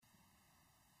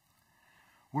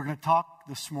We're going to talk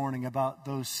this morning about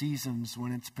those seasons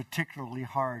when it's particularly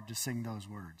hard to sing those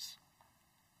words.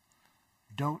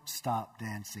 Don't stop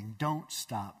dancing. Don't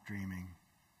stop dreaming.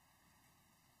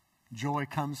 Joy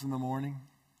comes in the morning.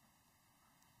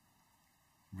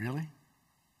 Really?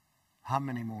 How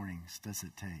many mornings does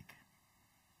it take?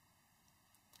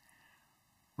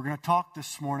 We're going to talk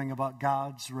this morning about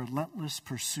God's relentless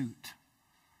pursuit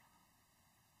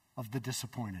of the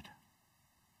disappointed.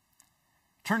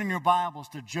 Turning your Bibles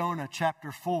to Jonah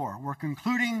chapter 4. We're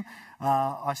concluding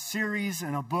a series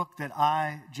in a book that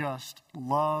I just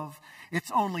love.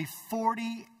 It's only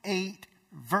 48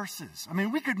 verses. I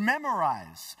mean, we could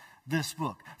memorize this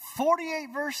book. 48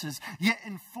 verses, yet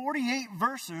in 48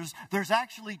 verses, there's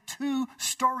actually two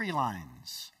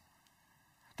storylines.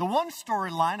 The one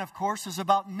storyline, of course, is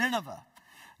about Nineveh.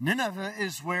 Nineveh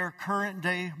is where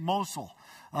current-day Mosul,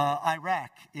 Iraq,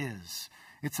 is.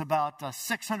 It's about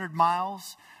 600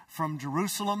 miles from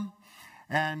Jerusalem,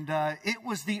 and it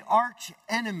was the arch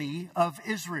enemy of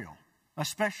Israel,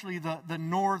 especially the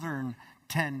northern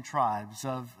 10 tribes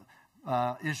of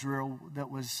Israel.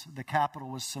 The capital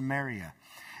was Samaria.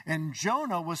 And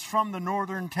Jonah was from the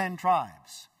northern 10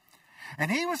 tribes. And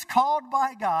he was called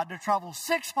by God to travel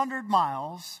 600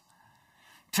 miles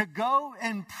to go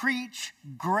and preach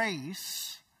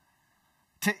grace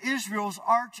to Israel's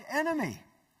arch enemy.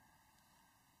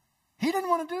 He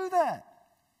didn't want to do that.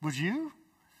 Would you?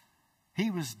 He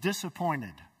was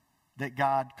disappointed that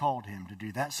God called him to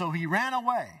do that. So he ran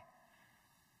away.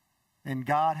 And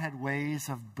God had ways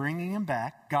of bringing him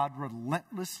back. God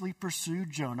relentlessly pursued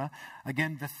Jonah.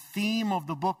 Again, the theme of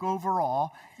the book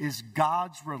overall is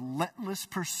God's relentless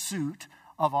pursuit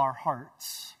of our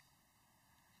hearts.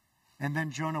 And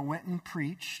then Jonah went and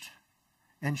preached.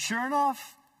 And sure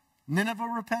enough, Nineveh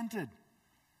repented.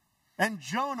 And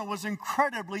Jonah was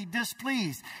incredibly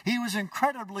displeased. He was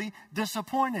incredibly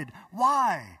disappointed.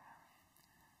 Why?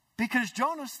 Because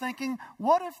Jonah's thinking,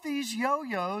 what if these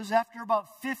yo-yos, after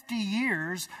about 50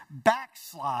 years,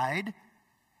 backslide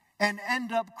and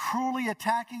end up cruelly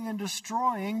attacking and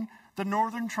destroying the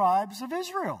northern tribes of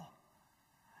Israel?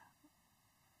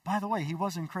 By the way, he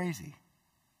wasn't crazy.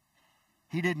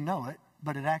 He didn't know it,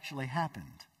 but it actually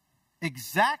happened.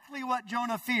 Exactly what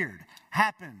Jonah feared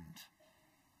happened.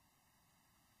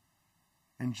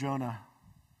 And Jonah,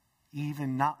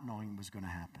 even not knowing it was going to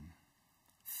happen,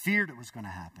 feared it was going to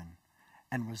happen,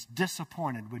 and was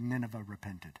disappointed when Nineveh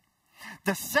repented.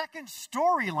 The second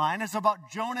storyline is about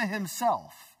Jonah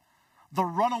himself, the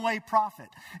runaway prophet.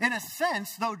 In a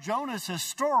sense, though Jonah is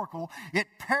historical, it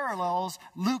parallels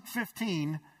Luke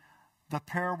 15, the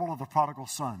parable of the prodigal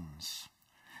sons.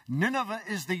 Nineveh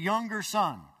is the younger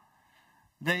son.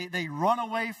 They run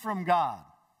away from God.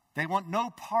 They want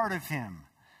no part of him.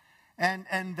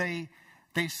 And they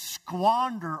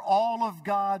squander all of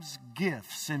God's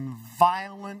gifts in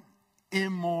violent,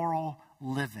 immoral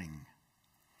living.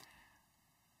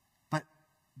 But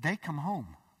they come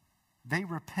home. They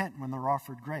repent when they're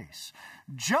offered grace.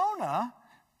 Jonah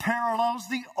parallels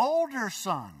the older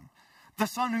son, the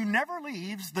son who never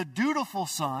leaves, the dutiful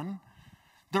son,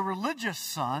 the religious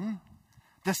son,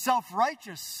 the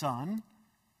self-righteous son.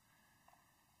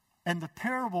 And the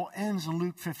parable ends in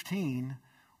Luke 15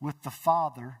 with the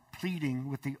father pleading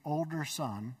with the older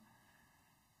son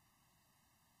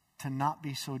to not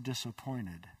be so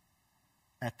disappointed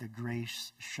at the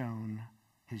grace shown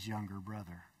his younger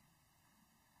brother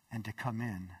and to come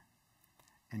in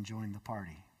and join the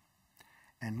party.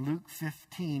 And Luke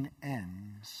 15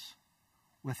 ends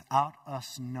without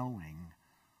us knowing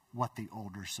what the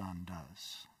older son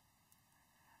does.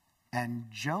 And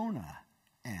Jonah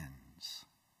ends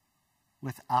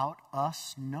without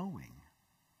us knowing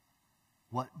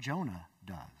what Jonah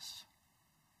does.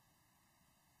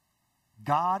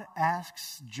 God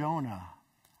asks Jonah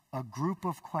a group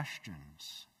of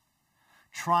questions,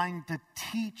 trying to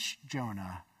teach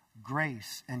Jonah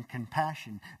grace and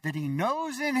compassion that he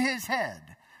knows in his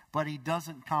head, but he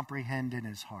doesn't comprehend in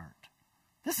his heart.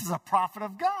 This is a prophet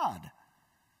of God.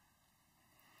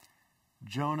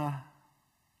 Jonah,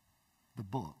 the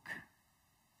book,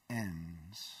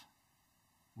 ends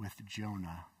with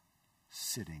Jonah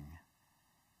sitting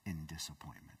in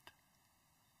disappointment.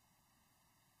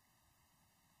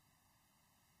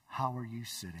 How are you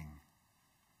sitting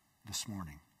this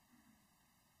morning?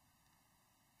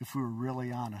 If we were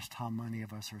really honest, how many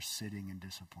of us are sitting in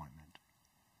disappointment?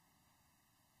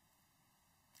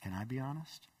 Can I be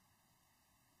honest?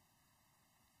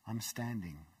 I'm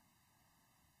standing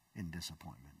in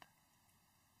disappointment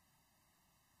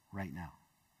right now.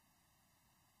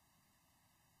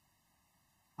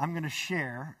 I'm going to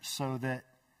share so that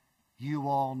you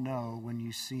all know when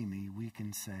you see me, we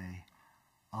can say,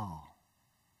 oh,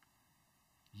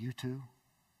 you too?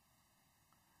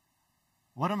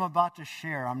 What I'm about to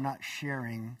share, I'm not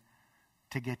sharing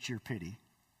to get your pity.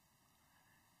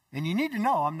 And you need to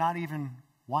know I'm not even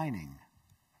whining.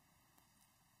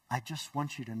 I just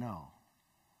want you to know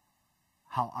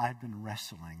how I've been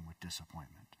wrestling with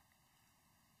disappointment.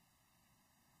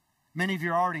 Many of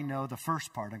you already know the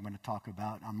first part I'm going to talk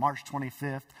about. On March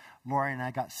 25th, Lori and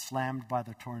I got slammed by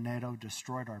the tornado,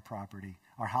 destroyed our property.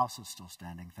 Our house is still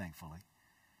standing, thankfully.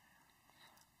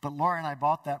 But Lori and I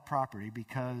bought that property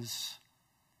because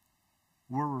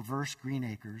we're reverse Green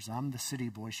Acres. I'm the city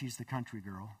boy. She's the country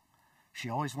girl. She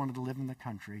always wanted to live in the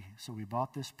country. So we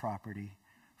bought this property,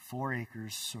 4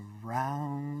 acres,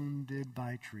 surrounded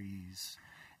by trees.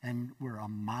 And we're 1.5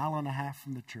 miles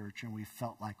from the church, and we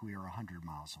felt like we were 100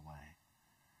 miles away.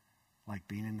 Like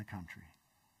being in the country.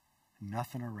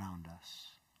 Nothing around us.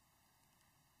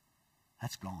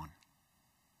 That's gone.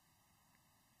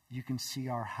 You can see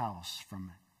our house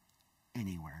from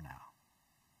anywhere now.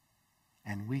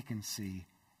 And we can see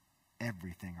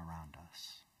everything around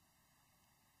us.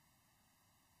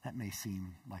 That may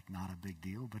seem like not a big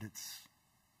deal, but it's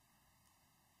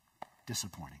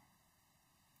disappointing.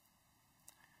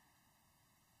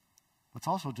 What's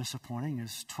also disappointing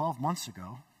is 12 months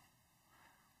ago,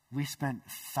 we spent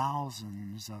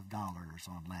thousands of dollars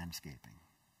on landscaping.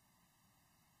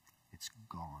 It's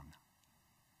gone.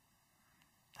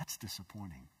 That's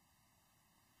disappointing.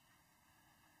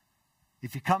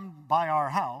 If you come by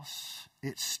our house,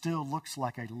 it still looks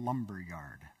like a lumber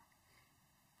yard.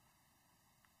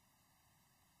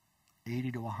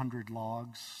 80 to 100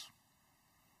 logs,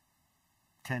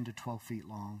 10 to 12 feet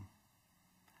long.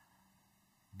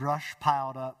 Brush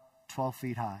piled up 12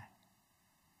 feet high,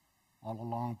 all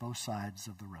along both sides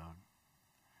of the road.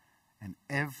 And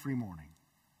every morning,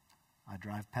 I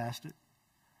drive past it,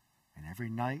 and every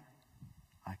night,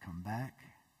 I come back,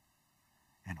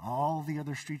 and all the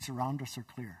other streets around us are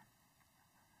clear.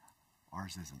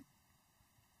 Ours isn't.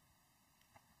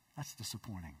 That's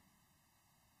disappointing.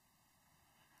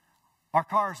 Our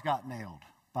cars got nailed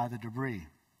by the debris.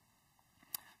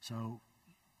 So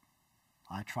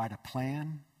I try to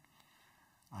plan.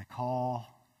 I call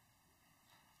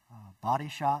body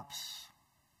shops.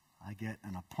 I get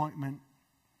an appointment.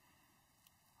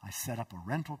 I set up a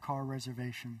rental car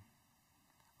reservation.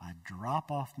 I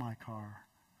drop off my car.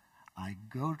 I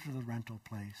go to the rental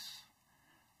place,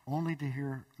 only to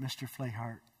hear Mr.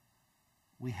 Flahart,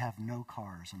 we have no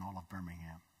cars in all of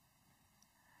Birmingham.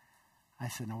 I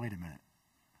said, no, wait a minute.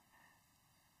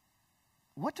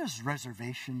 What does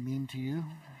reservation mean to you?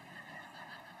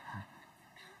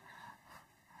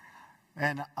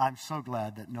 And I'm so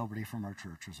glad that nobody from our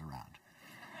church was around.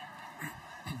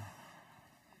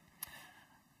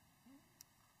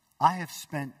 I have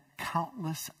spent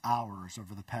countless hours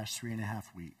over the past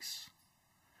 3.5 weeks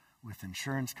with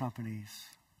insurance companies,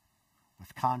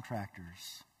 with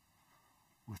contractors,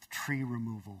 with tree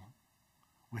removal,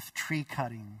 with tree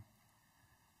cutting,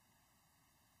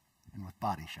 and with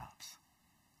body shops.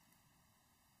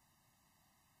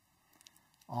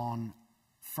 On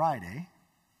Friday,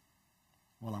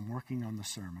 while I'm working on the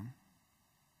sermon,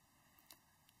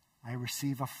 I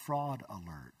receive a fraud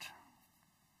alert.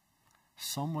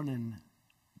 Someone in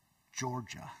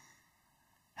Georgia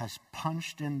has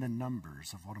punched in the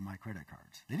numbers of one of my credit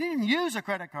cards. They didn't use a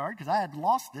credit card because I had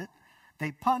lost it.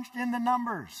 They punched in the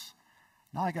numbers.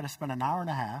 Now I got to spend 1.5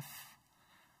 hours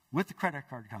with the credit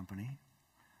card company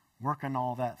working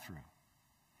all that through.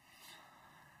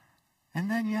 And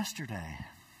then yesterday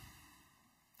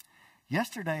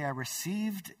I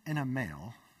received in a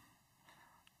mail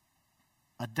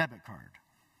a debit card.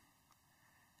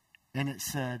 And it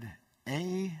said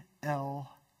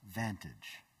AL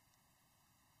Vantage.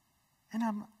 And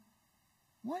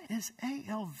what is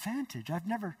AL Vantage? I've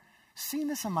never seen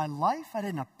this in my life. I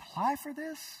didn't apply for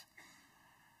this.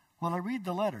 Well, I read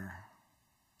the letter.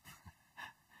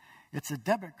 It's a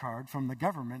debit card from the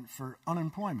government for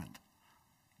unemployment.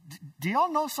 Do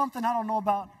y'all know something I don't know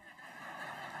about?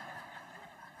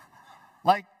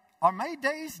 Like, are my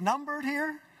days numbered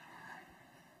here?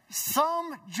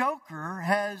 Some joker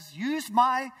has used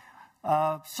my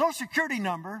Social Security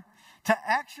number to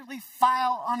actually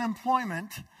file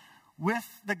unemployment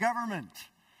with the government.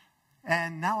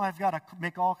 And now I've got to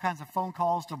make all kinds of phone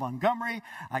calls to Montgomery.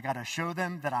 I got to show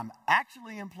them that I'm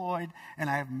actually employed, and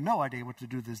I have no idea what to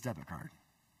do with this debit card.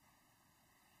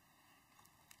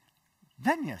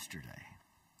 Then yesterday,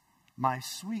 my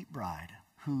sweet bride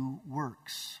who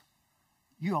works,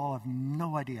 you all have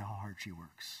no idea how hard she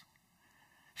works.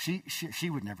 She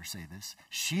would never say this.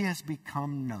 She has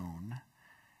become known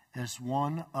as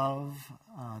one of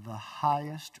the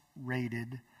highest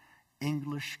rated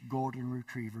English golden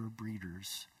retriever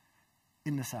breeders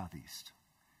in the Southeast.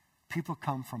 People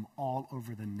come from all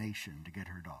over the nation to get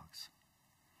her dogs.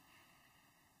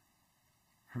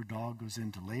 Her dog goes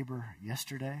into labor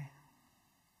yesterday,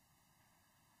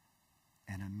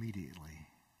 and immediately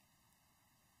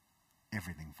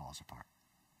everything falls apart.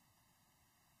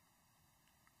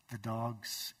 The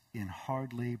dog's in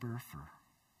hard labor for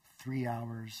 3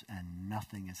 hours and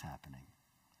nothing is happening.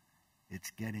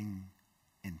 It's getting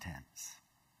intense.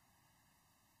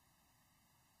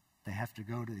 They have to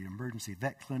go to the emergency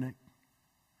vet clinic.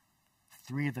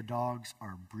 3 of the dogs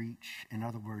are breech. In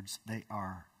other words, they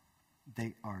are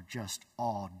just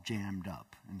all jammed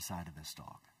up inside of this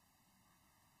dog.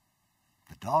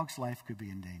 The dog's life could be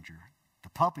in danger. The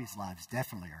puppy's lives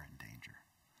definitely are in danger.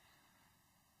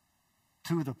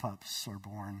 2 of the pups are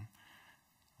born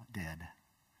dead.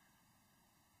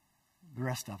 The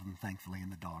rest of them, thankfully,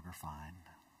 and the dog are fine.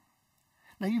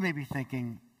 Now, you may be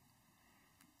thinking,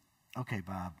 okay,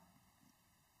 Bob,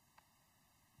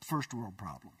 first world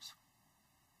problems.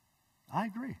 I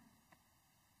agree.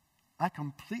 I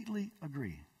completely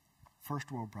agree.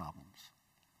 First world problems.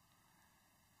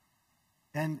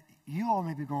 And you all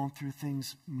may be going through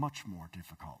things much more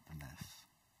difficult than this.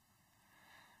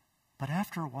 But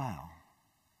after a while,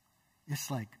 it's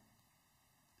like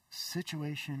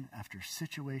situation after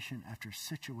situation after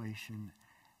situation.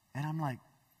 And I'm like,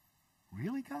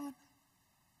 really, God?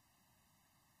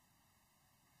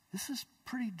 This is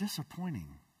pretty disappointing.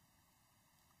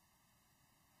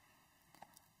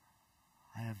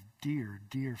 I have dear,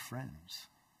 dear friends,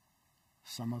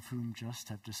 some of whom just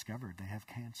have discovered they have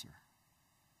cancer.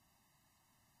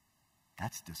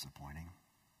 That's disappointing.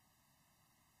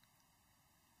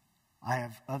 I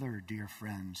have other dear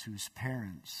friends whose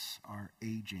parents are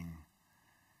aging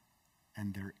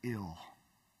and they're ill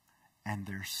and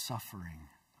they're suffering.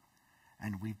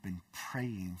 And we've been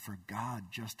praying for God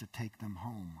just to take them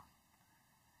home.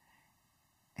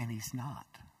 And He's not.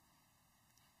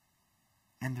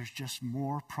 And there's just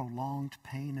more prolonged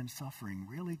pain and suffering.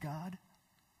 Really, God?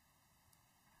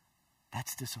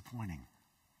 That's disappointing.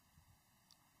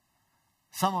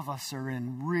 Some of us are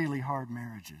in really hard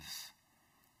marriages.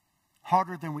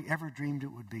 Harder than we ever dreamed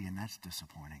it would be, and that's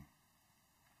disappointing.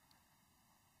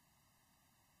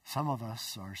 Some of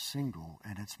us are single,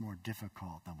 and it's more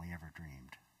difficult than we ever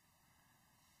dreamed.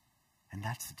 And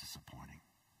that's disappointing.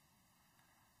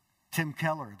 Tim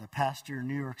Keller, the pastor in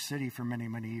New York City for many,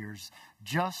 many years,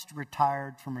 just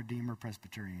retired from Redeemer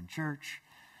Presbyterian Church.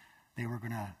 They were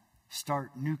going to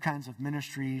start new kinds of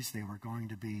ministries. They were going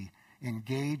to be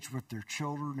engaged with their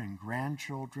children and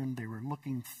grandchildren. They were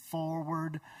looking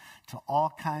forward to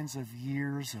all kinds of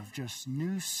years of just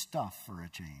new stuff for a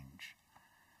change.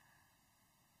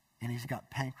 And he's got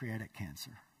pancreatic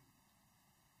cancer.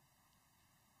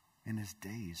 And his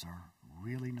days are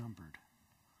really numbered.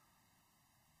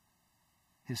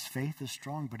 His faith is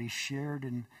strong, but he shared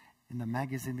in the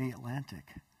magazine The Atlantic.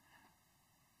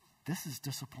 This is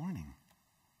disappointing.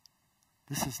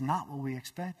 This is not what we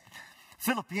expected.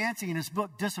 Philip Yancey, in his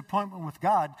book, Disappointment with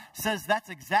God, says that's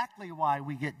exactly why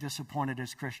we get disappointed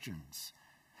as Christians.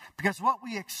 Because what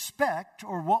we expect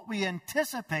or what we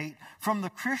anticipate from the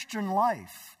Christian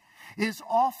life is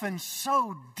often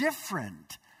so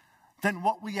different than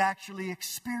what we actually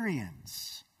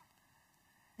experience.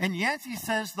 And Yancey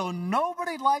says, though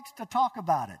nobody likes to talk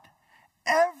about it,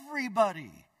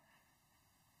 everybody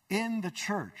in the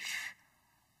church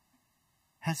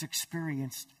has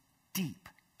experienced deep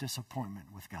disappointment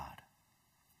with God.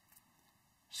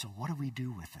 So what do we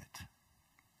do with it?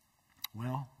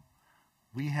 Well,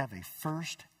 we have a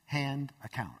first-hand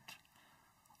account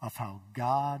of how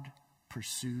God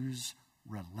pursues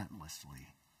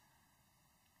relentlessly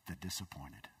the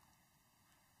disappointed.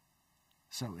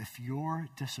 So if you're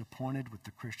disappointed with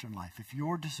the Christian life, if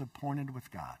you're disappointed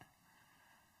with God,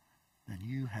 then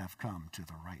you have come to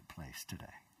the right place today.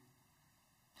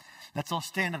 Let's all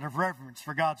stand out of reverence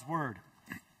for God's word.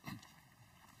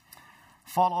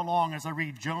 Follow along as I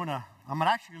read Jonah. I'm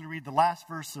actually going to read the last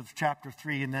verse of chapter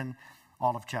 3 and then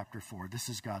all of chapter 4. This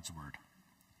is God's word.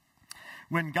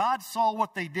 When God saw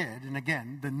what they did, and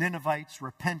again, the Ninevites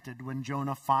repented when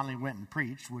Jonah finally went and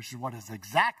preached, which is what is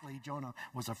exactly Jonah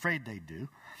was afraid they'd do.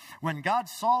 When God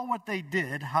saw what they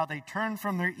did, how they turned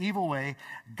from their evil way,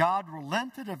 God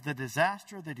relented of the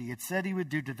disaster that he had said he would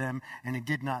do to them, and he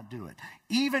did not do it.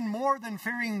 Even more than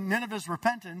fearing Nineveh's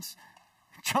repentance,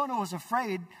 Jonah was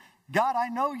afraid, God, I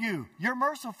know you. You're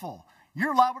merciful.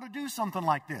 You're liable to do something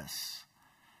like this.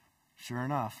 Sure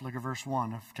enough, look at verse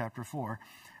 1 of chapter 4.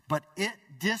 But it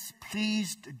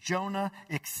displeased Jonah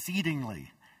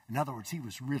exceedingly. In other words, he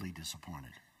was really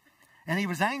disappointed. And he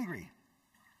was angry.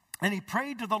 And he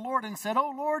prayed to the Lord and said,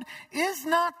 "O Lord, is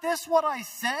not this what I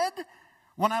said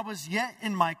when I was yet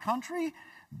in my country?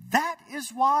 That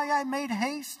is why I made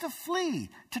haste to flee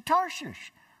to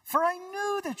Tarshish. For I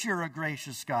knew that you're a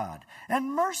gracious God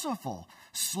and merciful,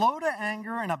 slow to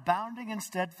anger and abounding in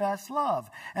steadfast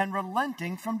love and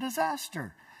relenting from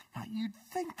disaster." Now you'd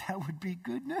think that would be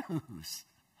good news.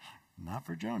 Not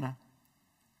for Jonah.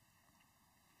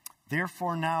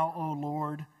 "Therefore now, O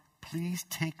Lord, please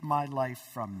take my life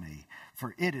from me,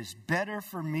 for it is better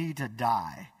for me to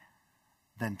die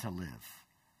than to live."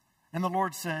 And the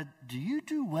Lord said, "Do you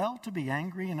do well to be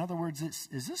angry?" In other words,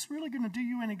 is this really going to do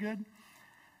you any good?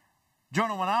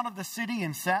 Jonah went out of the city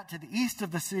and sat to the east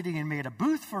of the city and made a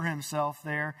booth for himself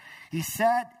there. He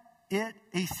sat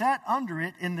under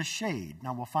it in the shade.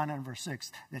 Now we'll find out in verse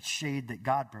 6 that shade that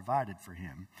God provided for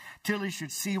him, till he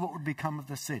should see what would become of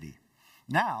the city.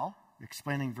 Now,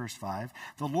 explaining verse 5,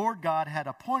 the Lord God had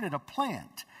appointed a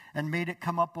plant and made it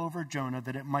come up over Jonah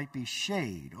that it might be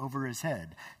shade over his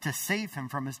head to save him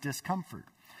from his discomfort.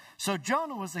 So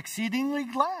Jonah was exceedingly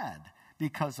glad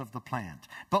because of the plant.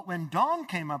 But when dawn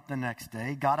came up the next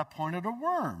day, God appointed a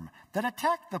worm that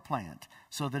attacked the plant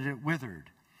so that it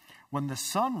withered. When the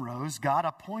sun rose, God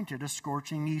appointed a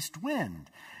scorching east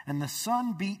wind, and the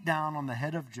sun beat down on the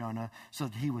head of Jonah so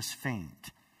that he was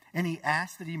faint. And he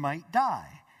asked that he might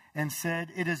die, and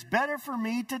said, "It is better for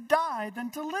me to die than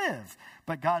to live."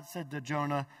 But God said to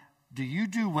Jonah, "Do you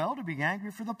do well to be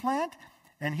angry for the plant?"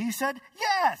 And he said,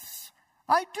 "Yes,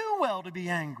 I do well to be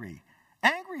angry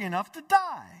enough to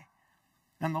die."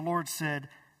 And the Lord said,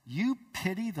 "You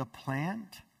pity the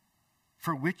plant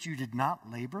for which you did not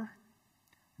labor,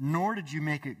 nor did you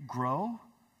make it grow,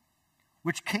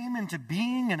 which came into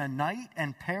being in a night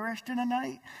and perished in a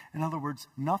night." In other words,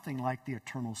 nothing like the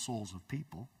eternal souls of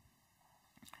people.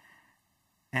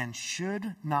 "And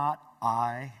should not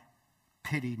I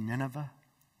pity Nineveh,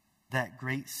 that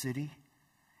great city,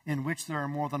 in which there are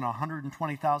more than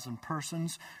 120,000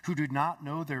 persons who do not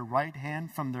know their right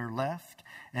hand from their left,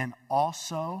 and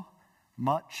also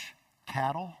much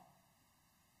cattle?"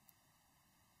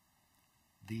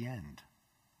 The end.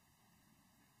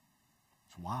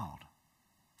 It's wild.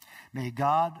 May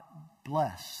God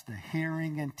bless the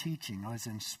hearing and teaching of his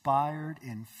inspired,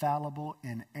 infallible,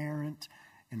 inerrant,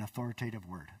 and authoritative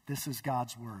word. This is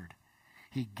God's word.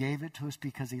 He gave it to us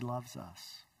because he loves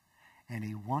us. And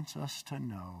he wants us to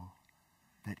know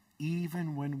that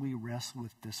even when we wrestle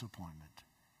with disappointment,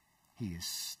 he is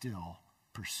still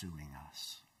pursuing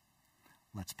us.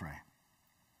 Let's pray.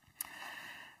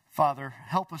 Father,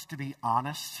 help us to be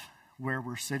honest where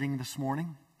we're sitting this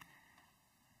morning.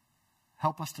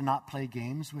 Help us to not play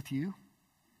games with you,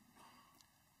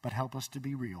 but help us to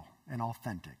be real and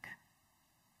authentic.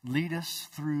 Lead us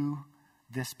through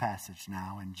this passage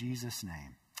now in Jesus'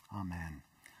 name. Amen.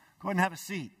 Go ahead and have a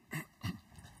seat.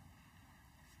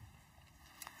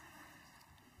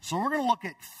 So we're going to look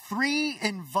at 3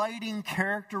 inviting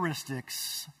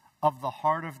characteristics of the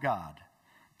heart of God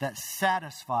that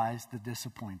satisfies the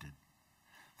disappointed.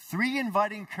 3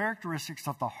 inviting characteristics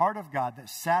of the heart of God that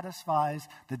satisfies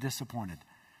the disappointed.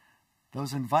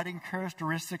 Those inviting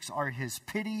characteristics are his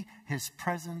pity, his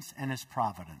presence, and his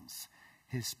providence.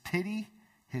 His pity,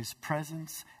 his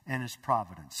presence, and his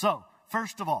providence. So,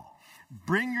 first of all,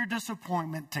 bring your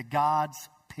disappointment to God's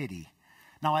pity.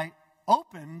 Now, I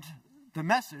opened the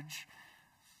message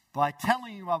by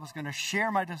telling you I was going to share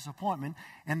my disappointment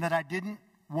and that I didn't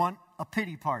want a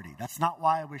pity party. That's not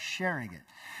why I was sharing it.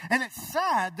 And it's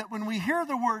sad that when we hear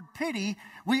the word pity,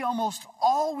 we almost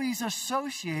always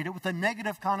associate it with a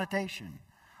negative connotation,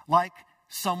 like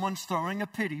someone's throwing a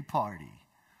pity party.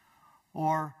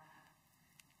 Or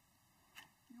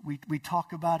we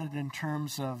talk about it in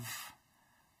terms of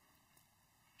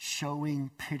showing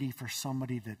pity for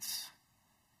somebody that's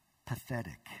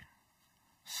pathetic,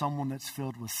 someone that's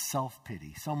filled with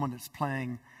self-pity, someone that's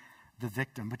playing the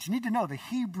victim. But you need to know the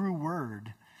Hebrew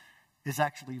word is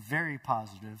actually very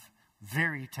positive,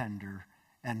 very tender,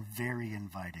 and very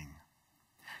inviting.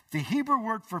 The Hebrew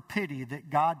word for pity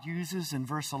that God uses in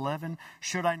verse 11,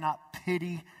 "Should I not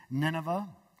pity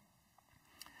Nineveh?"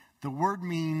 The word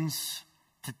means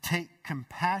to take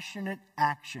compassionate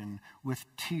action with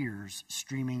tears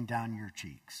streaming down your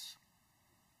cheeks.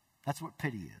 That's what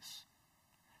pity is.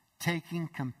 Taking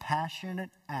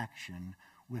compassionate action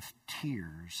with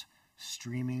tears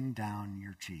streaming down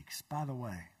your cheeks. By the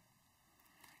way,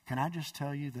 can I just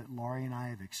tell you that Laurie and I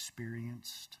have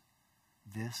experienced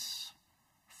this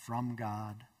from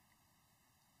God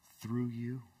through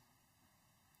you.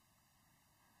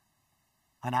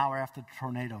 An hour after the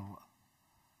tornado,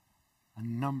 a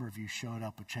number of you showed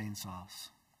up with chainsaws.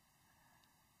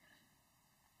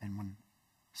 And when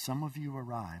some of you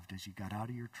arrived as you got out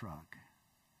of your truck,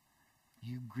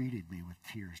 you greeted me with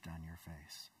tears down your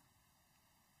face.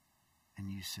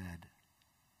 And you said,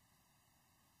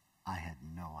 I had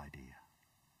no idea.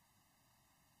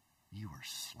 You were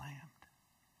slammed.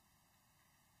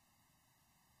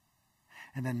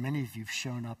 And then many of you have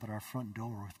shown up at our front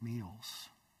door with meals.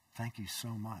 Thank you so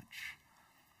much.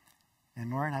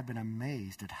 And Laura and I have been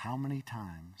amazed at how many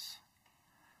times,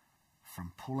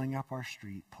 from pulling up our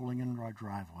street, pulling into our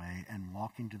driveway, and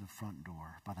walking to the front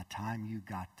door, by the time you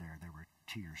got there, there were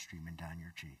tears streaming down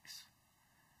your cheeks.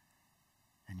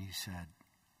 And you said,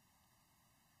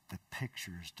 the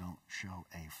pictures don't show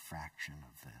a fraction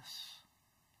of this.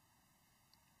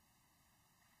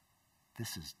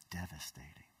 This is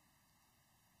devastating.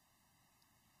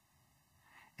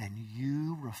 And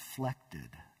you reflected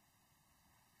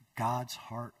God's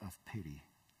heart of pity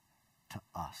to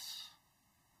us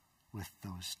with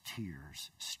those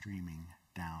tears streaming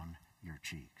down your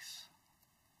cheeks.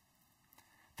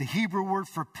 The Hebrew word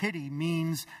for pity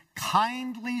means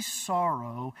kindly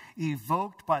sorrow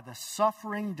evoked by the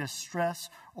suffering, distress,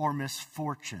 or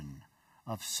misfortune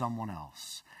of someone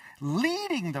else,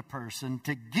 leading the person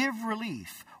to give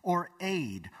relief or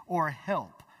aid or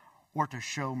help or to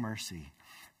show mercy.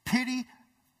 Pity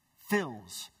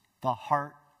fills the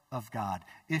heart of God.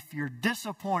 If you're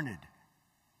disappointed,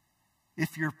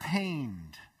 if you're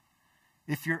pained,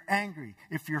 if you're angry,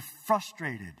 if you're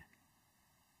frustrated,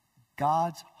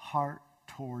 God's heart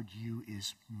toward you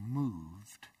is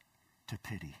moved to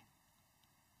pity.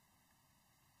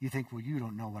 You think, well, you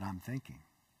don't know what I'm thinking.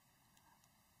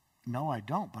 No, I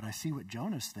don't, but I see what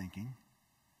Jonah's thinking.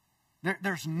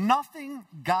 There's nothing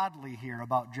godly here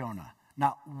about Jonah.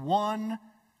 Not one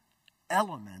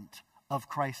element of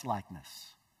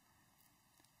Christ-likeness.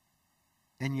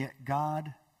 And yet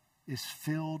God is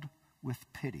filled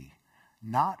with pity,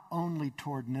 not only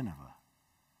toward Nineveh,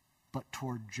 but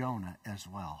toward Jonah as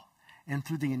well. And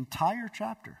through the entire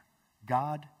chapter,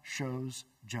 God shows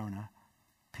Jonah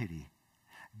pity.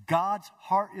 God's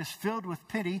heart is filled with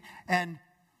pity, and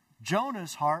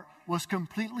Jonah's heart was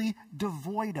completely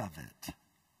devoid of it.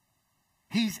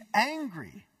 He's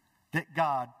angry that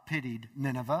God pitied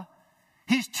Nineveh.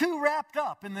 He's too wrapped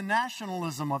up in the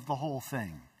nationalism of the whole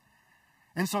thing.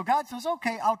 And so God says,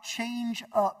 okay, I'll change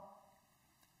up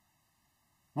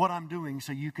what I'm doing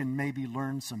so you can maybe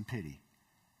learn some pity.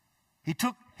 He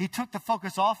took the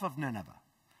focus off of Nineveh,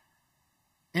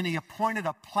 and he appointed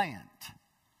a plant.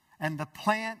 And the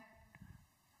plant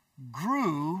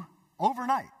grew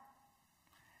overnight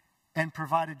and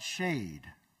provided shade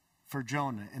for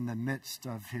Jonah in the midst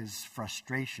of his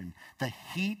frustration, the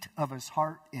heat of his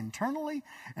heart internally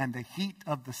and the heat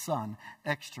of the sun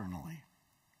externally.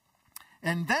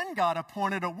 And then God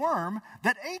appointed a worm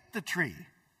that ate the tree.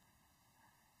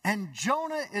 And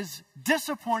Jonah is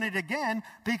disappointed again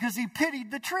because he pitied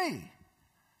the tree.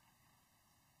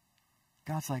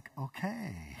 God's like,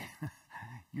 okay,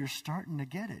 you're starting to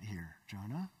get it here,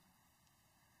 Jonah.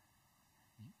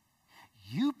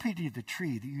 You pity the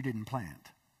tree that you didn't plant.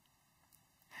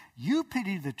 You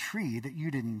pity the tree that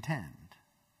you didn't tend.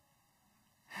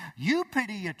 You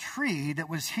pity a tree that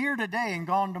was here today and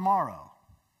gone tomorrow.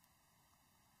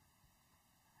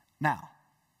 Now,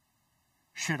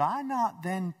 should I not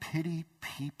then pity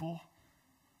people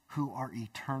who are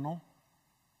eternal?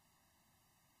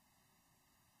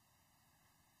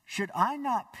 Should I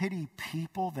not pity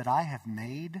people that I have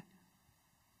made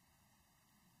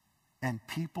and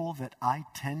people that I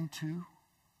tend to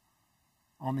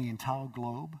on the entire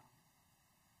globe?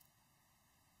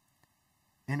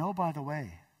 And oh, by the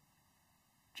way,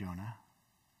 Jonah,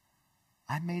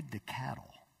 I made the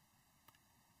cattle,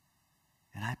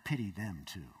 and I pity them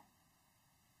too.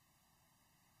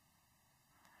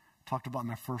 Talked about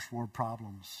my first world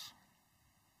problems.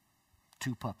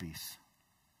 2 puppies.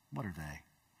 What are they?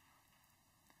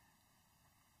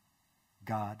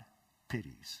 God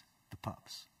pities the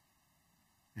pups.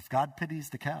 If God pities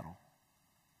the cattle,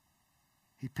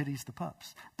 he pities the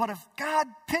pups. But if God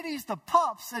pities the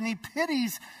pups and he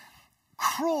pities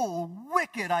cruel,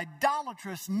 wicked,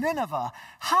 idolatrous Nineveh,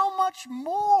 how much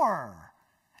more,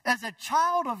 as a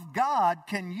child of God,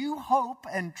 can you hope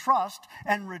and trust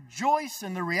and rejoice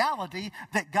in the reality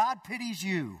that God pities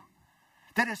you?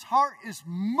 That his heart is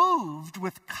moved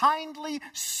with kindly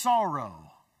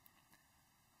sorrow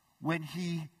when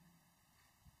he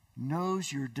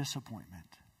knows your disappointment.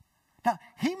 Now,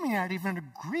 he may not even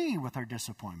agree with our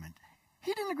disappointment.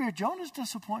 He didn't agree with Jonah's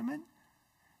disappointment.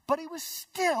 but he was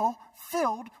still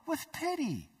filled with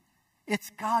pity. It's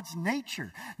God's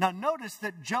nature. Now notice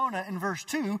that Jonah in verse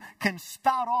 2 can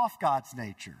spout off God's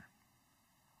nature.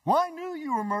 Well, I knew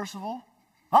you were merciful.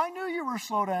 I knew you were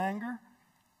slow to anger.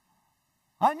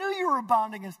 I knew you were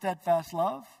abounding in steadfast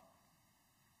love.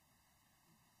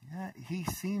 Yeah, he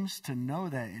seems to know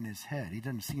that in his head. He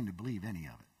doesn't seem to believe any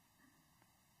of it.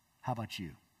 How about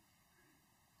you?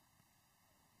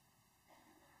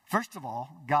 First of all,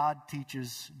 God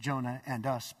teaches Jonah and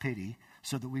us pity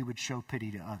so that we would show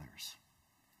pity to others,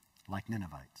 like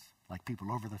Ninevites, like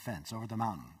people over the fence, over the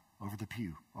mountain, over the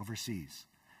pew, overseas.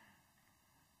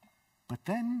 But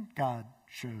then God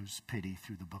shows pity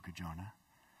through the book of Jonah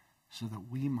so that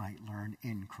we might learn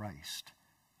in Christ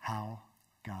how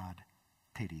God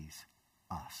pities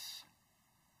us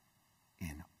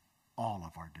in all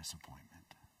of our disappointment.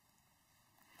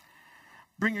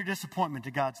 Bring your disappointment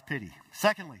to God's pity.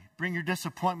 Secondly, bring your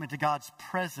disappointment to God's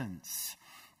presence.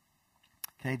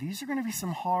 Okay, these are going to be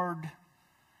some hard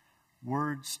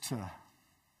words to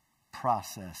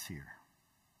process here.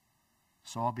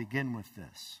 So I'll begin with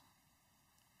this.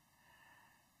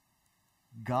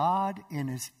 God, in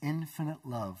his infinite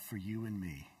love for you and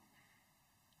me,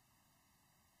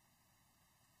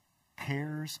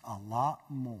 cares a lot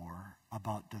more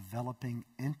about developing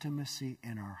intimacy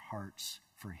in our hearts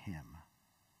for him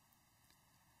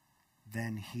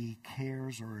than he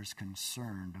cares or is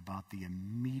concerned about the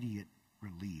immediate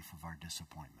relief of our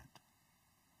disappointment.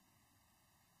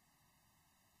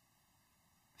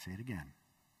 Say it again.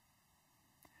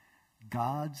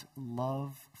 God's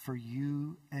love for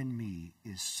you and me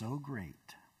is so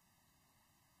great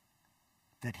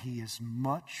that he is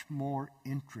much more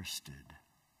interested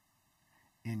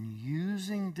in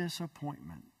using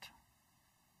disappointment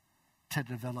to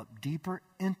develop deeper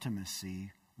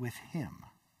intimacy with him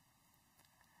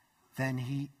than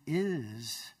he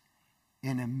is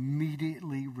in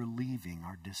immediately relieving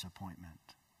our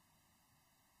disappointment.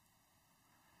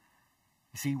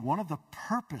 You see, one of the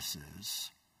purposes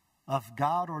of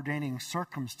God ordaining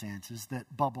circumstances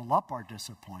that bubble up our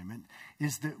disappointment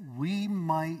is that we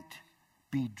might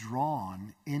be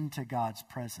drawn into God's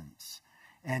presence.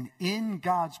 And in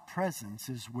God's presence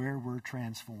is where we're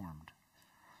transformed.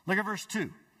 Look at verse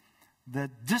 2.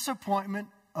 The disappointment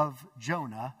of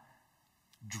Jonah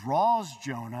draws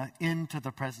Jonah into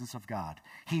the presence of God.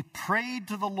 He prayed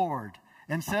to the Lord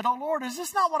and said, "Oh Lord, is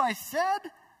this not what I said?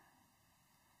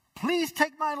 Please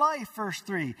take my life," verse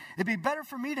 3. "It'd be better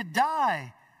for me to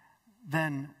die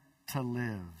than to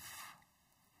live."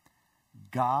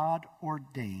 God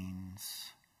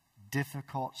ordains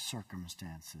difficult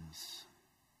circumstances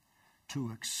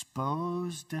to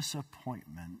expose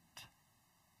disappointment,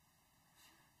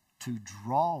 to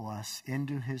draw us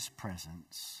into his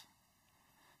presence,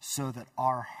 so that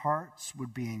our hearts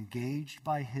would be engaged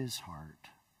by his heart,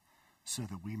 so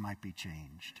that we might be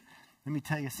changed. Let me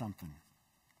tell you something.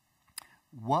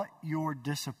 What you're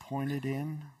disappointed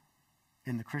in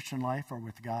the Christian life or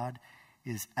with God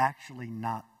is actually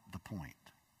not the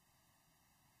point.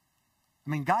 I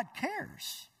mean, God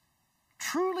cares,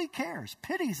 truly cares,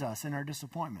 pities us in our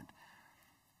disappointment.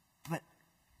 But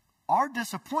our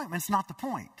disappointment's not the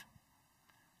point.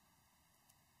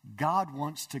 God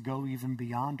wants to go even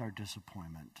beyond our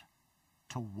disappointment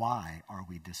to why are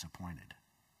we disappointed.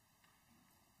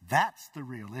 That's the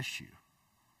real issue.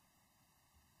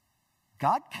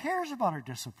 God cares about our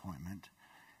disappointment,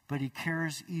 but he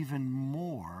cares even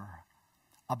more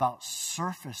about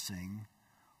surfacing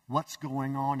what's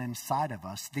going on inside of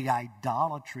us, the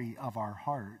idolatry of our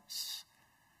hearts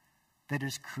that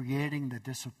is creating the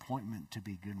disappointment to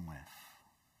begin with.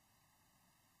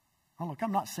 Now look,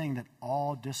 I'm not saying that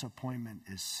all disappointment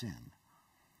is sin.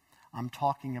 I'm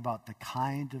talking about the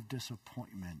kind of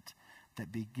disappointment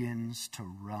that begins to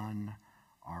run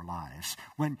our lives.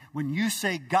 When you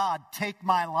say, "God, take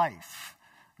my life,"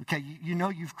 okay, you know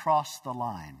you've crossed the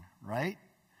line, right?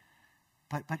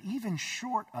 But even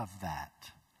short of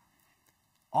that,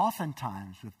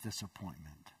 oftentimes with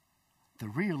disappointment, the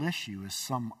real issue is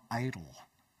some idol,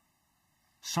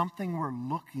 something we're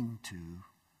looking to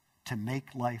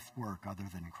make life work other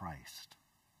than Christ.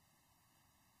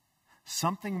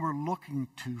 Something we're looking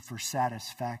to for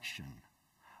satisfaction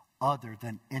other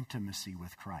than intimacy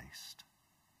with Christ.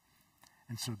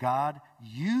 And so God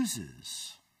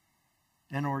uses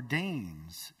and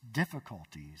ordains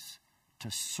difficulties to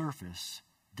surface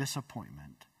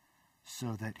disappointment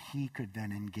so that he could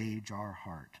then engage our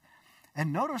heart.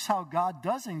 And notice how God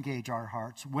does engage our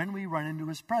hearts when we run into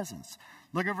his presence.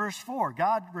 Look at verse 4.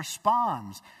 God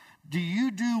responds, "Do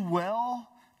you do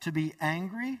well to be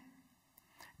angry?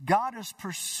 God is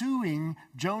pursuing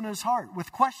Jonah's heart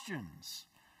with questions.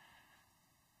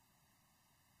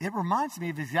 It reminds me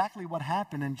of exactly what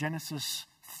happened in Genesis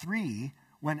 3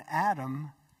 when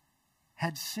Adam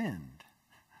had sinned.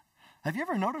 Have you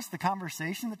ever noticed the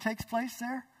conversation that takes place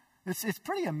there? It's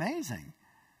pretty amazing.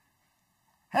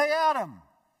 Hey, Adam,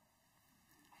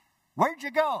 where'd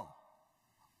you go?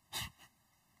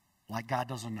 Like God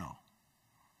doesn't know.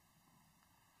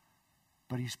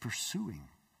 But he's pursuing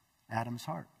Adam's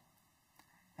heart.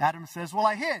 Adam says, well,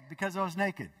 I hid because I was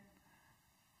naked.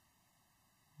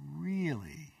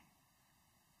 Really?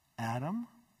 Adam?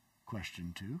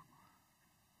 Question 2.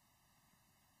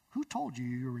 Who told you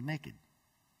you were naked?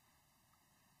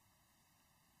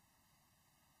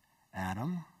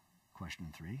 Adam?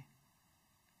 Question 3.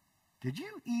 Did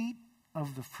you eat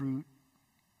of the fruit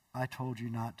I told you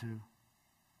not to?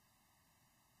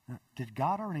 Did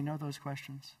God already know those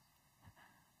questions?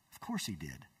 Of course he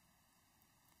did.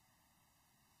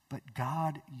 But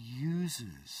God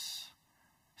uses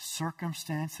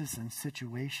circumstances and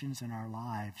situations in our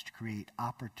lives to create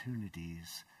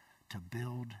opportunities to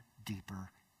build deeper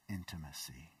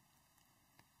intimacy.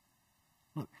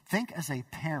 Look, think as a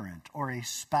parent or a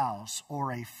spouse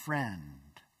or a friend.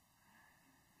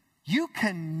 You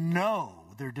can know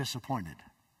they're disappointed.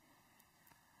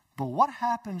 But what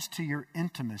happens to your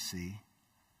intimacy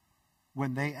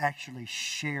when they actually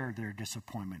share their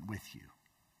disappointment with you?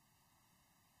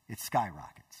 It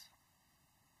skyrockets.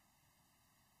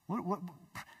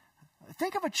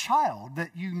 Think of a child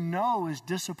that you know is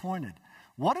disappointed.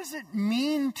 What does it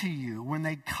mean to you when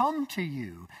they come to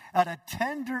you at a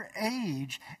tender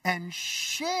age and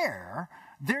share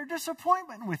their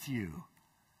disappointment with you?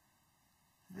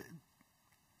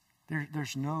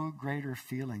 There's no greater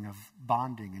feeling of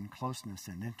bonding and closeness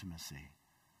and intimacy.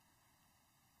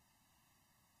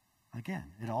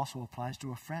 Again, it also applies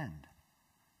to a friend.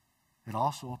 It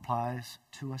also applies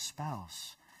to a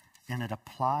spouse. And it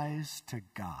applies to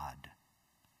God.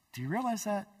 Do you realize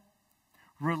that?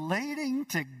 Relating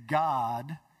to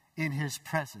God in his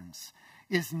presence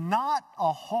is not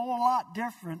a whole lot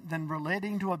different than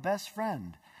relating to a best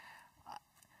friend.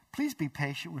 Please be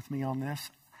patient with me on this.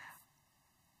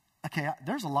 Okay,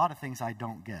 there's a lot of things I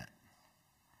don't get.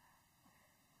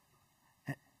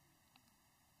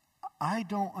 I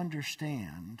don't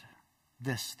understand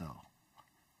this, though.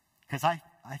 Because I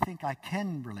think I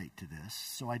can relate to this,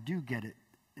 so I do get it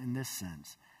in this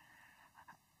sense.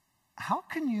 How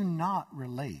can you not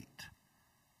relate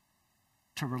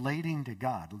to relating to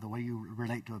God the way you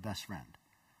relate to a best friend?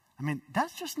 I mean,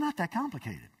 that's just not that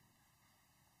complicated.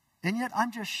 And yet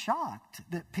I'm just shocked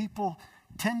that people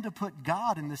tend to put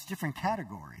God in this different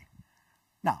category.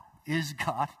 Now, is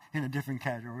God in a different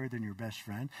category than your best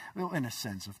friend? Well, in a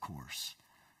sense, of course.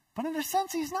 But in a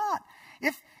sense, he's not.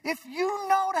 If you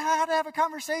know how to have a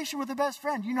conversation with a best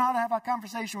friend, you know how to have a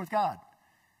conversation with God.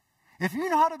 If you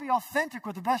know how to be authentic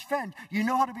with a best friend, you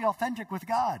know how to be authentic with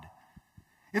God.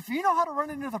 If you know how to run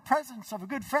into the presence of a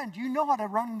good friend, you know how to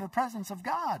run into the presence of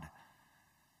God.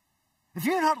 If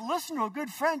you know how to listen to a good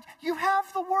friend, you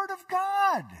have the Word of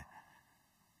God.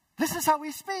 This is how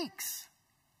he speaks.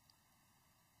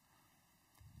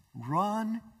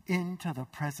 Run into the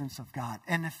presence of God.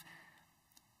 And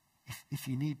if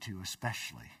you need to,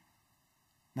 especially,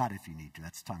 not if you need to,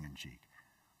 that's tongue-in-cheek,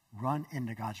 run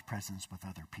into God's presence with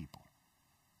other people.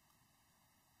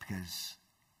 Because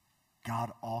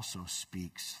God also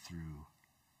speaks through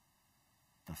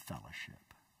the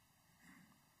fellowship.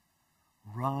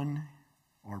 Run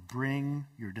or bring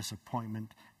your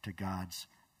disappointment to God's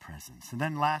presence. And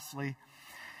then lastly,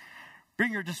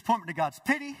 bring your disappointment to God's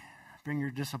pity. Bring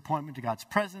your disappointment to God's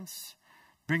presence.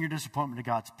 Bring your disappointment to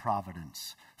God's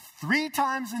providence. 3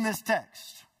 times in this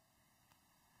text,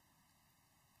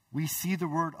 we see the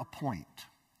word appoint.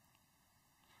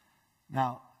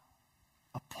 Now,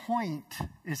 appoint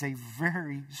is a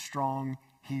very strong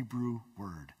Hebrew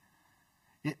word.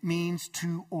 It means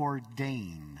to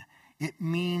ordain. It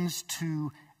means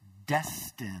to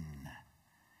destine.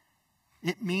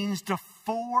 It means to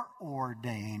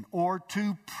foreordain or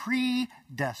to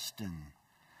predestine.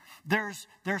 There's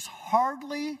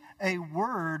hardly a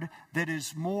word that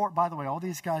is more, by the way, all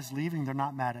these guys leaving, they're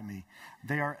not mad at me.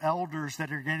 They are elders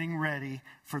that are getting ready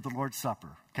for the Lord's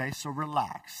Supper. Okay, so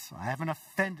relax. I haven't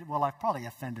offended, well, I've probably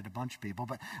offended a bunch of people,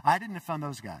 but I didn't offend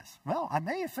those guys. Well, I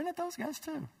may have offended those guys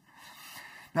too.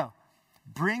 No,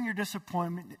 bring your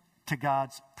disappointment to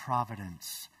God's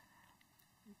providence.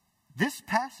 This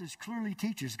passage clearly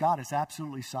teaches God is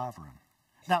absolutely sovereign.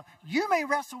 Now, you may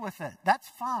wrestle with it. That's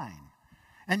fine.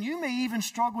 And you may even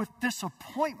struggle with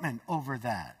disappointment over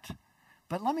that.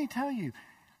 But let me tell you,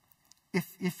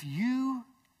 if you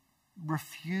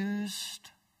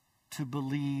refused to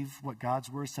believe what God's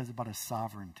word says about his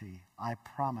sovereignty, I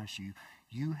promise you,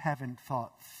 you haven't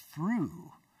thought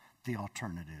through the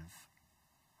alternative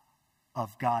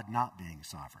of God not being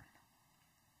sovereign.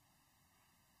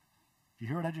 You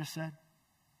hear what I just said?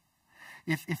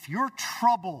 If you're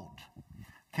troubled,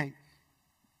 okay,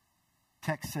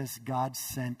 text says God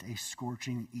sent a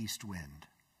scorching east wind.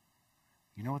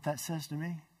 You know what that says to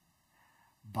me?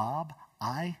 Bob,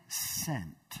 I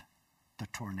sent the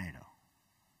tornado.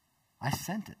 I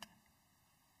sent it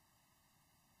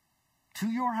to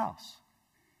your house.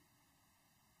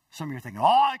 Some of you are thinking, oh,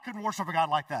 I couldn't worship a God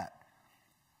like that.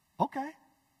 Okay,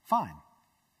 fine.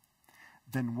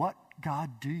 Then what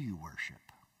God do you worship?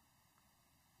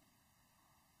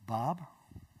 Bob,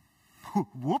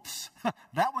 whoops,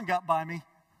 that one got by me.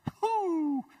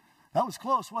 Whoo, that was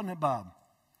close, wasn't it, Bob?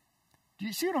 Do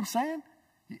you see what I'm saying?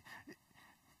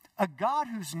 A God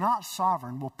who's not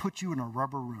sovereign will put you in a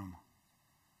rubber room.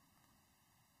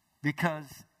 Because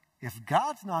if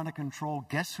God's not in control,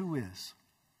 guess who is?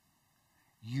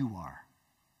 You are.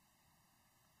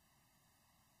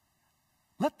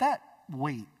 Let that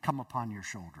weight come upon your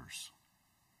shoulders.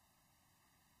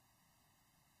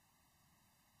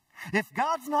 If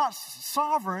God's not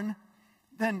sovereign,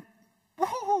 then,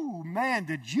 whoo, man,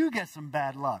 did you get some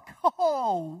bad luck.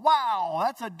 Oh, wow,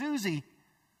 that's a doozy.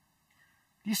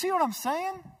 Do you see what I'm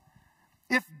saying?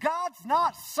 If God's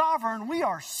not sovereign, we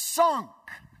are sunk.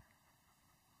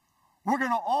 We're going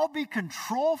to all be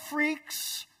control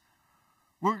freaks.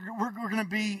 We're going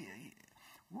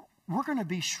to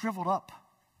be shriveled up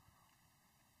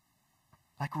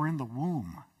like we're in the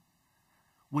womb.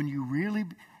 When you really,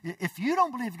 if you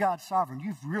don't believe God's sovereign,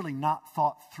 you've really not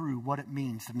thought through what it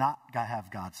means to not have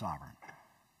God sovereign.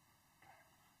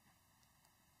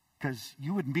 Because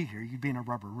you wouldn't be here, you'd be in a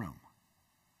rubber room.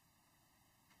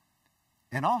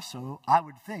 And also, I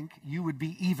would think you would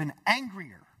be even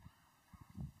angrier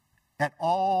at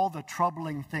all the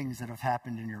troubling things that have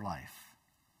happened in your life.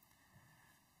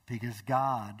 Because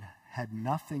God had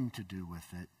nothing to do with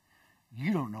it.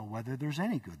 You don't know whether there's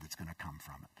any good that's going to come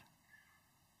from it.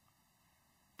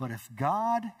 But if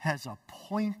God has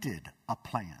appointed a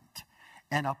plant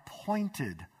and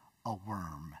appointed a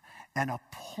worm and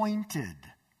appointed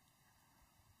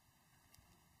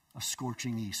a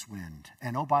scorching east wind,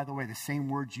 and oh, by the way, the same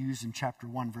words used in chapter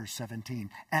 1, verse 17,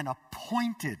 and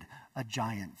appointed a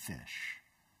giant fish,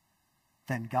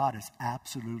 then God is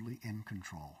absolutely in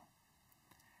control.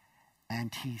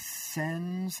 And he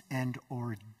sends and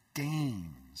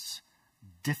ordains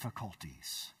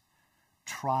difficulties,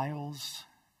 trials,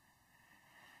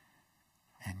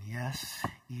 and yes,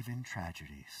 even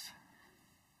tragedies.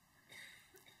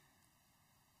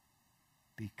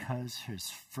 Because his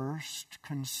first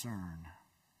concern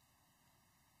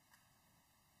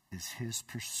is his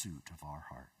pursuit of our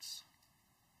hearts.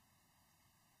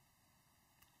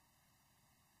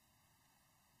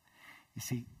 You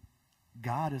see,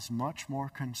 God is much more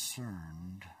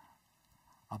concerned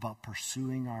about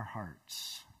pursuing our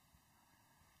hearts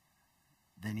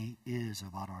than he is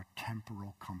about our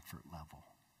temporal comfort level.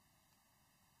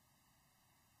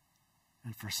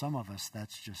 And for some of us,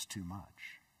 that's just too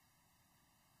much.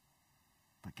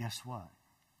 But guess what?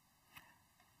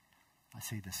 I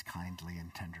say this kindly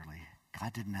and tenderly.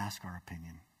 God didn't ask our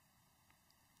opinion.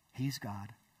 He's God.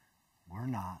 We're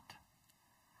not.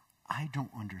 I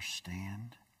don't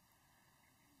understand.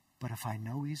 But if I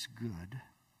know he's good,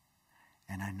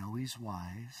 and I know he's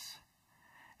wise,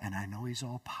 and I know he's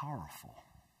all powerful,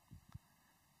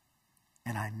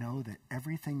 and I know that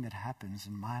everything that happens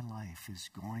in my life is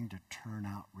going to turn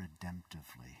out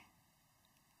redemptively,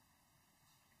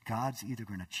 God's either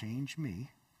going to change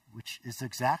me, which is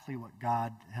exactly what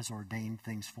God has ordained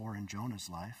things for in Jonah's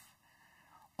life.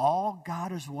 All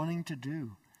God is wanting to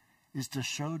do is to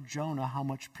show Jonah how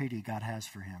much pity God has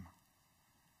for him.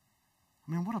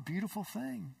 I mean, what a beautiful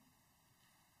thing.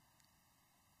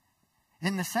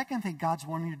 And the second thing God's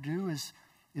wanting to do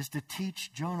is to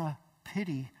teach Jonah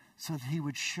pity so that he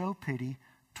would show pity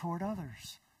toward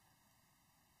others.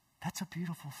 That's a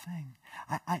beautiful thing.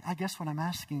 I guess what I'm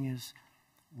asking is,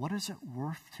 what is it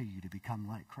worth to you to become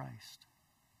like Christ?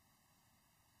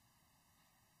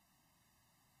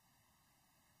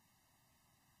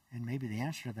 And maybe the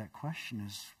answer to that question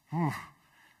is,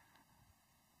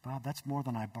 Bob, that's more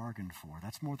than I bargained for.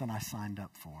 That's more than I signed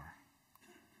up for.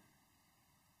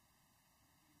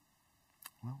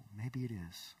 Well, maybe it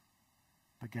is.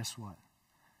 But guess what?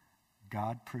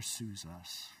 God pursues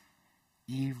us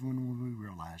even when we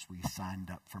realize we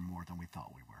signed up for more than we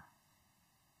thought we were.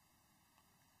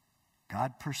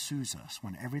 God pursues us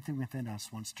when everything within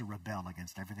us wants to rebel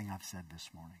against everything I've said this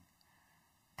morning.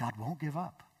 God won't give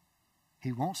up.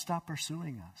 He won't stop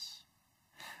pursuing us.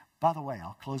 By the way,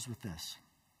 I'll close with this.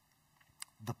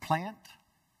 The plant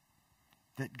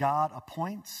that God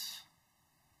appoints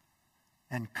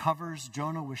and covers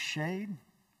Jonah with shade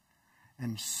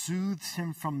and soothes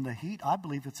him from the heat, I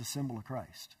believe it's a symbol of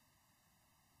Christ.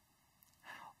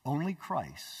 Only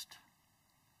Christ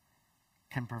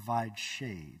can provide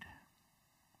shade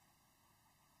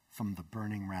from the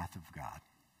burning wrath of God.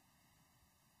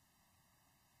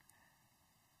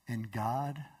 And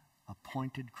God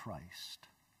appointed Christ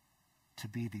to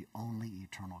be the only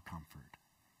eternal comfort.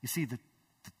 You see, the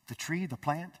tree, the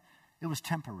plant, it was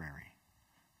temporary.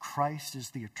 Christ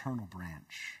is the eternal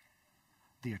branch,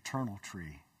 the eternal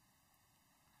tree,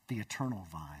 the eternal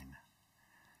vine.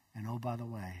 And oh, by the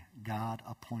way, God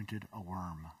appointed a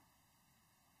worm,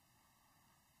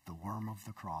 the worm of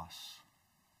the cross,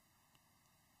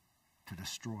 to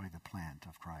destroy the plant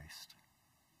of Christ,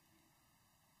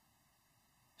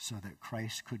 so that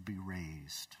Christ could be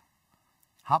raised.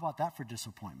 How about that for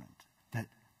disappointment? That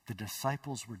the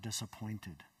disciples were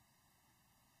disappointed.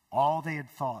 All they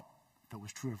had thought that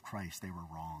was true of Christ, they were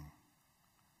wrong.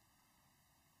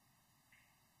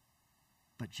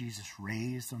 But Jesus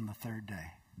raised on the third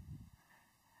day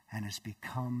and has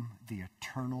become the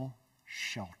eternal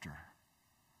shelter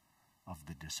of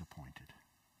the disappointed.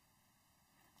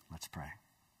 Let's pray.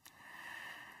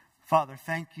 Father,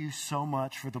 thank you so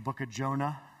much for the book of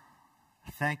Jonah.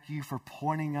 Thank you for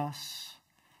pointing us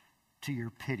to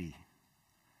your pity,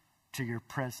 to your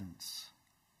presence,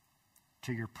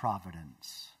 to your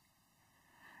providence.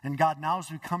 And God, now as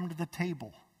we come to the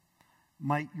table,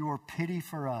 might your pity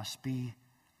for us be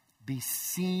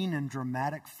seen in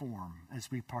dramatic form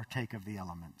as we partake of the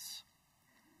elements.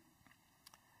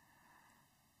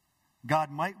 God,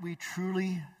 might we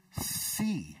truly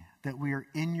see that we are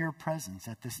in your presence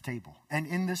at this table and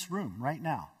in this room right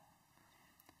now.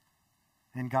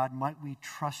 And God, might we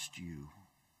trust you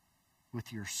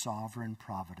with your sovereign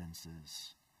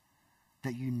providences,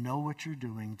 that you know what you're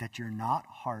doing, that you're not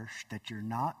harsh, that you're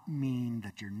not mean,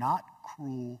 that you're not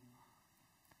cruel.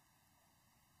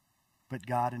 But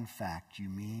God, in fact, you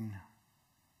mean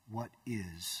what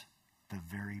is the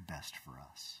very best for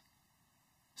us.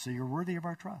 So you're worthy of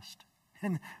our trust.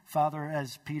 And Father,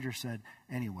 as Peter said,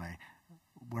 anyway,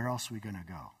 where else are we going to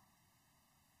go?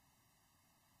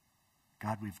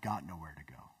 God, we've got nowhere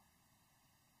to go.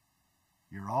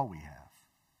 You're all we have.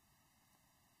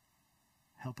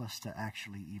 Help us to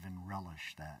actually even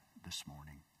relish that this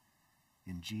morning.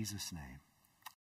 In Jesus' name.